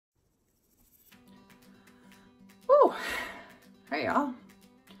Whew. Hey y'all,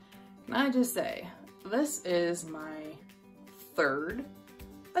 can I just say, this is my third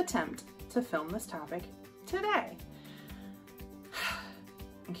attempt to film this topic today.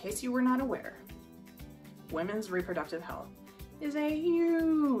 In case you were not aware, women's reproductive health is a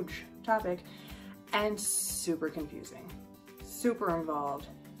huge topic and super confusing, super involved,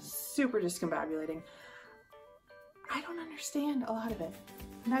 super discombobulating. I don't understand a lot of it.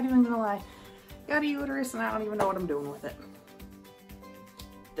 I'm not even gonna lie. Got a uterus and I don't even know what I'm doing with it.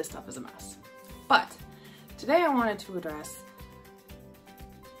 This stuff is a mess. But today I wanted to address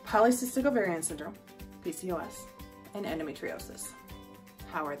polycystic ovarian syndrome, PCOS, and endometriosis.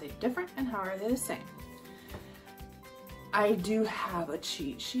 How are they different and how are they the same? I do have a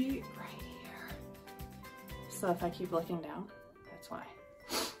cheat sheet right here. So if I keep looking down, that's why.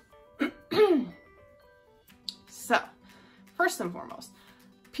 So, first and foremost,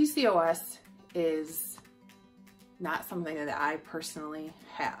 PCOS is not something that I personally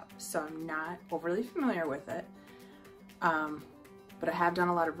have, so I'm not overly familiar with it. But I have done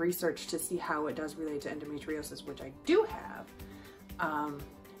a lot of research to see how it does relate to endometriosis, which I do have. And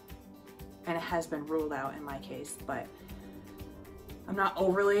it has been ruled out in my case, but I'm not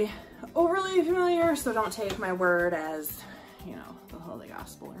overly familiar, so don't take my word as, you know, the holy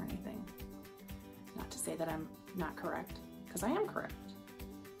gospel or anything. Not to say that I'm not correct, because I am correct.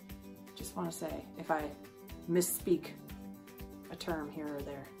 Just want to say, if I misspeak a term here or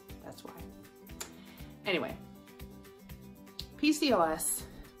there, that's why. Anyway, PCOS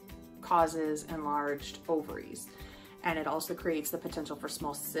causes enlarged ovaries, and it also creates the potential for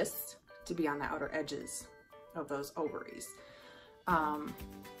small cysts to be on the outer edges of those ovaries.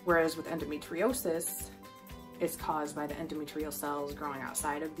 Whereas with endometriosis, it's caused by the endometrial cells growing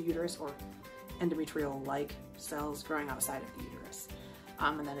outside of the uterus, or endometrial-like cells growing outside of the uterus,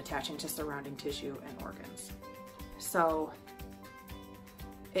 and then attaching to surrounding tissue and organs. So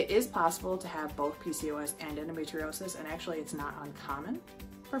it is possible to have both PCOS and endometriosis, and actually it's not uncommon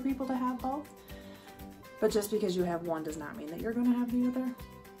for people to have both. But just because you have one does not mean that you're going to have the other.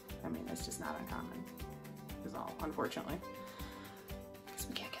 I mean, it's just not uncommon, is all, unfortunately. Because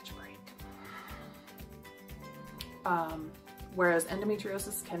we can't catch a break. Whereas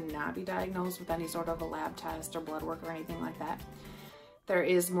endometriosis cannot be diagnosed with any sort of a lab test or blood work or anything like that. There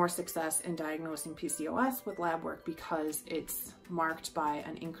is more success in diagnosing PCOS with lab work because it's marked by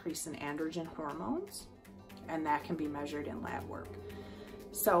an increase in androgen hormones, and that can be measured in lab work.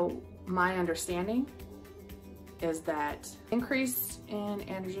 So my understanding is that increase in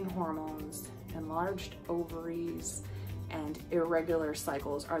androgen hormones, enlarged ovaries, and irregular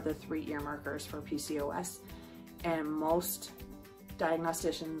cycles are the three earmarkers for PCOS, and most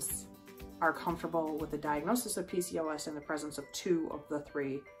diagnosticians are comfortable with the diagnosis of PCOS in the presence of two of the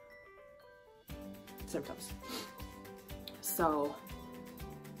three symptoms. So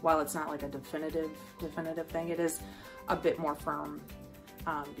while it's not like a definitive thing, it is a bit more firm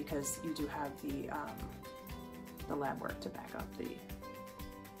because you do have the lab work to back up the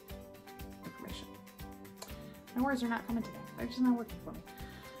information. My words are not coming today. They're just not working for me.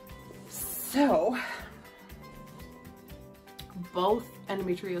 So both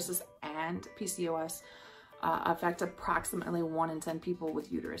endometriosis and PCOS affect approximately 1 in 10 people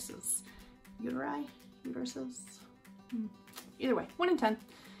with uteruses. Uteruses? Either way, 1 in 10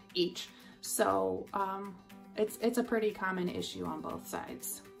 each. So it's a pretty common issue on both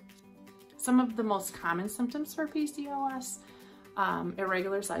sides. Some of the most common symptoms for PCOS,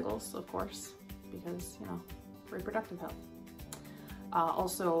 irregular cycles, of course, because, you know, reproductive health.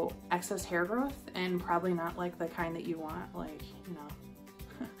 Also excess hair growth, and probably not like the kind that you want, like, you know,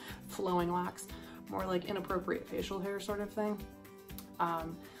 flowing locks, more like inappropriate facial hair sort of thing.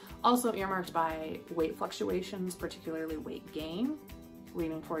 Also earmarked by weight fluctuations, particularly weight gain,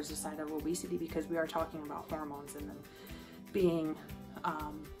 leaning towards the side of obesity, because we are talking about hormones and them being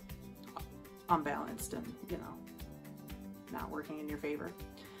unbalanced and, you know, not working in your favor.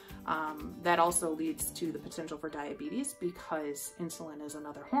 That also leads to the potential for diabetes, because insulin is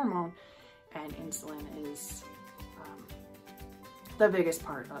another hormone, and insulin is the biggest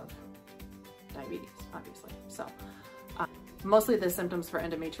part of diabetes, obviously. So mostly the symptoms for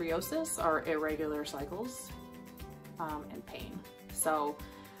endometriosis are irregular cycles and pain. So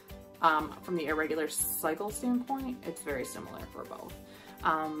from the irregular cycle standpoint, it's very similar for both.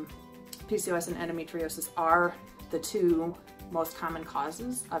 PCOS and endometriosis are the two most common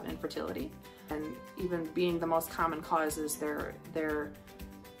causes of infertility, and even being the most common causes, their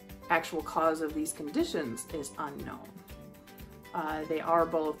actual cause of these conditions is unknown. They are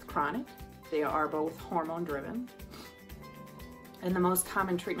both chronic, they are both hormone driven, and the most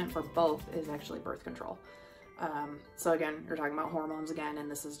common treatment for both is actually birth control. So again, you're talking about hormones again, and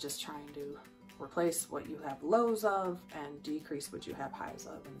this is just trying to replace what you have lows of and decrease what you have highs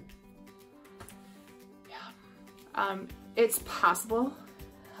of. And yeah, it's possible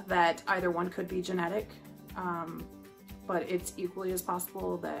that either one could be genetic, but it's equally as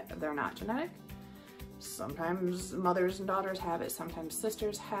possible that they're not genetic. Sometimes mothers and daughters have it, sometimes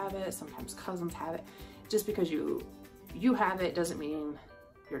sisters have it, sometimes cousins have it. Just because you have it doesn't mean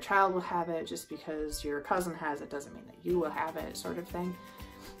your child will have it. Just because your cousin has it doesn't mean that you will have it, sort of thing.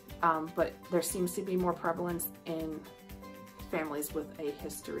 But there seems to be more prevalence in families with a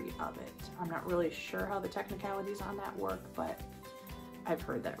history of it. I'm not really sure how the technicalities on that work, but I've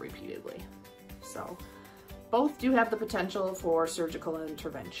heard that repeatedly. So both do have the potential for surgical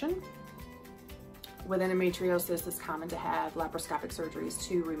intervention. With endometriosis, it's common to have laparoscopic surgeries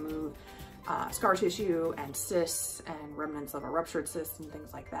to remove scar tissue and cysts and remnants of a ruptured cyst and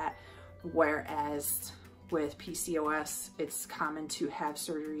things like that. Whereas with PCOS, it's common to have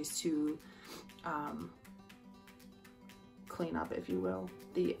surgeries to clean up, if you will,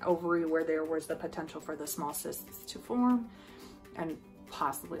 the ovary where there was the potential for the small cysts to form, and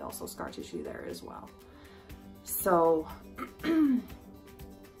possibly also scar tissue there as well. So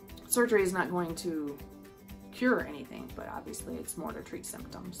surgery is not going to cure anything, but obviously it's more to treat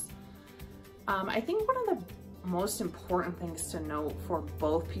symptoms. I think one of the most important things to note for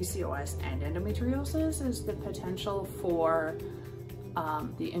both PCOS and endometriosis is the potential for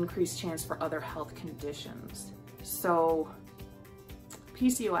the increased chance for other health conditions. So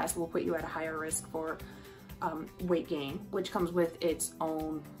PCOS will put you at a higher risk for weight gain, which comes with its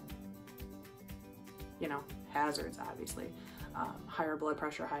own, you know, hazards, obviously. Higher blood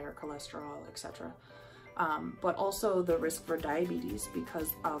pressure, higher cholesterol, etc. But also the risk for diabetes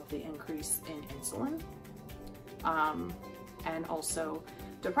because of the increase in insulin, and also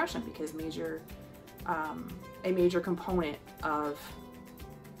depression, because a major component of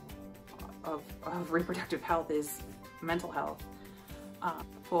reproductive health is mental health.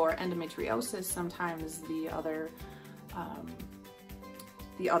 For endometriosis, sometimes the other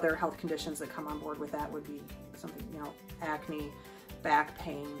health conditions that come on board with that would be something, you know, acne, back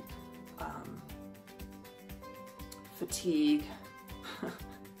pain, fatigue,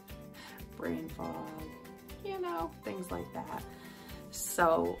 brain fog, you know, things like that.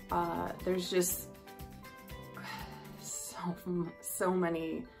 So there's just so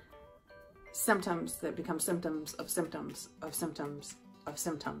many symptoms that become symptoms of symptoms of symptoms of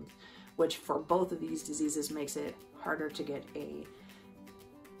symptoms, which for both of these diseases makes it harder to get a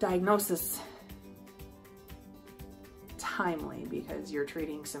diagnosis timely, because you're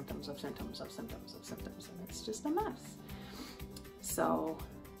treating symptoms of symptoms of symptoms of symptoms, and it's just a mess. So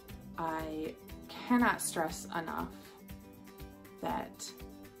I cannot stress enough that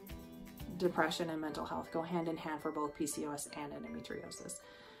depression and mental health go hand in hand for both PCOS and endometriosis.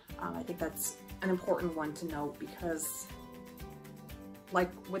 I think that's an important one to note, because like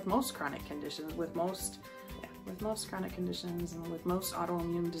with most chronic conditions, with most chronic conditions and with most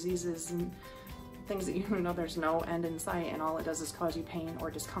autoimmune diseases and things that you know there's no end in sight, and all it does is cause you pain or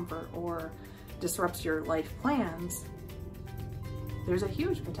discomfort or disrupts your life plans, there's a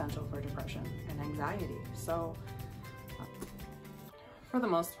huge potential for depression and anxiety. So for the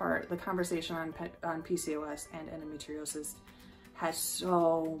most part, the conversation on PCOS and endometriosis has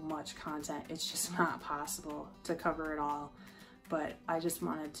so much content, it's just not possible to cover it all. But I just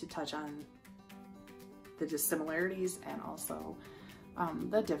wanted to touch on the dissimilarities and also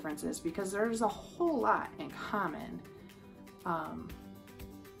the differences, because there's a whole lot in common.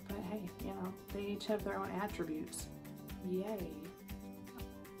 But hey, you know, they each have their own attributes. Yay.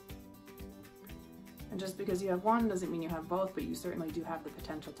 And just because you have one doesn't mean you have both, but you certainly do have the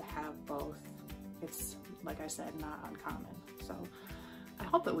potential to have both. It's, like I said, not uncommon. So I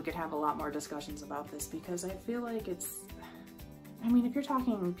hope that we could have a lot more discussions about this, because I feel like it's, I mean, if you're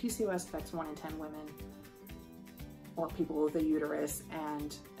talking PCOS affects 1 in 10 women or people with a uterus,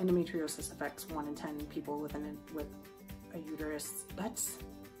 and endometriosis affects 1 in 10 people with a uterus, that's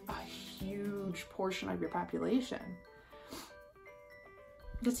a huge portion of your population.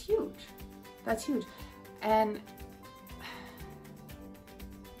 That's huge. That's huge. And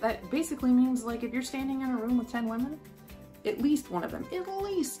that basically means, like, if you're standing in a room with 10 women, at least one of them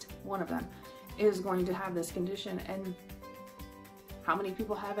is going to have this condition. And how many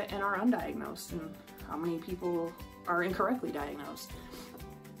people have it and are undiagnosed, and how many people are incorrectly diagnosed?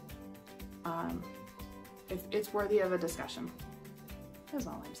 It's worthy of a discussion, is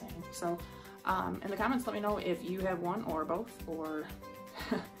all I'm saying. So in the comments, let me know if you have one or both, or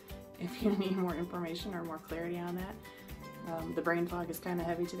if you need more information or more clarity on that. The brain fog is kind of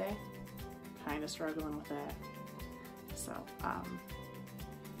heavy today. kind of struggling with that. So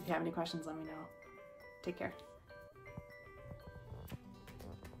if you have any questions, let me know. Take care.